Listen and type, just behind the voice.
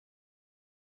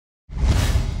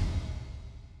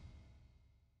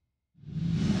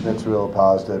It's real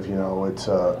positive. You know, it's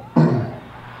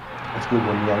it's good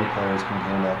when young players can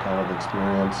gain that kind of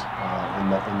experience in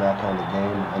that kind of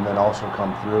game, and then also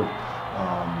come through.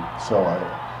 So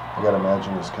I got to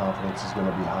imagine his confidence is going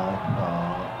to be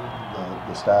high.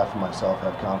 The staff and myself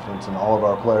have confidence in all of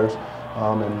our players,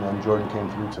 and Jordan came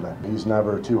through tonight. He's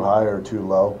never too high or too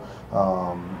low,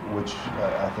 which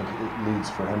I think it leads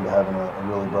for him to having a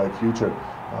really bright future,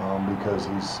 because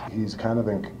he's kind of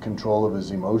in control of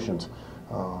his emotions.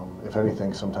 If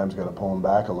anything, sometimes got to pull him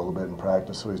back a little bit in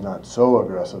practice so he's not so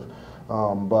aggressive.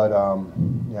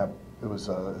 Yeah, it was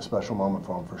a special moment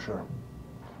for him for sure.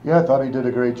 Yeah, I thought he did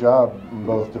a great job,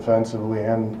 both defensively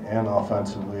and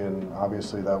offensively, and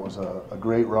obviously that was a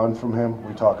great run from him.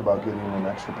 We talk about getting an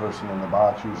extra person in the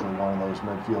box, usually one of those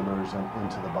midfielders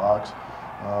into the box,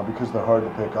 because they're hard to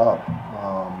pick up.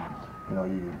 You know,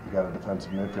 you got a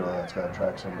defensive midfielder that's got to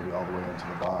track somebody all the way into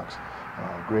the box.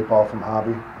 Great ball from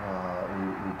Javi.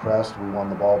 We pressed, we won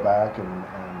the ball back, and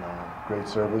great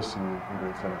service and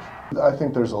great finish. I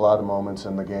think there's a lot of moments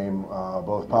in the game,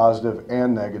 both positive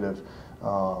and negative,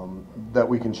 that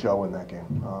we can show in that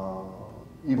game.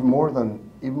 Even more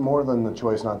than the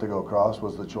choice not to go across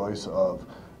was the choice of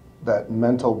that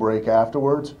mental break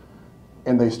afterwards,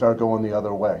 and they start going the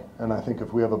other way. And I think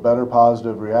if we have a better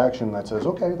positive reaction that says,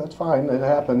 okay, that's fine, it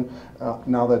happened,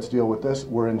 now let's deal with this,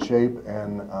 we're in shape,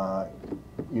 and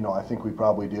you know, I think we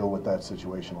probably deal with that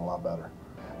situation a lot better.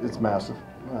 It's massive.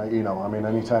 You know, I mean,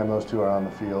 anytime those two are on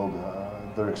the field,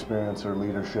 their experience, their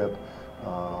leadership,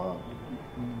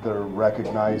 they're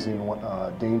recognizing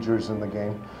dangers in the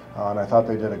game, and I thought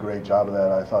they did a great job of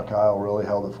that. I thought Kyle really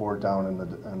held the fort down in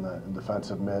the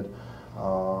defensive mid,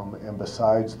 and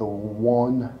besides the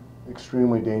one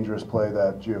extremely dangerous play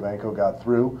that Giovenco got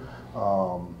through,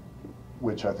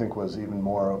 which I think was even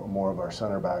more of our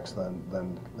center backs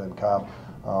than Kyle,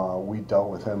 we dealt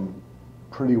with him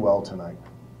pretty well tonight.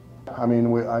 I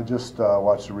mean, I just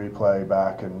watched the replay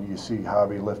back, and you see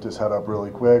Javi lift his head up really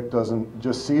quick,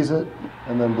 just sees it,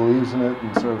 and then believes in it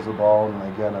and serves the ball.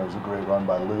 And again, it was a great run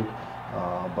by Luke,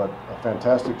 but a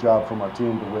fantastic job from our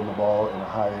team to win the ball in a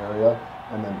high area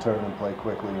and then turn and play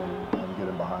quickly and get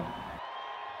him behind.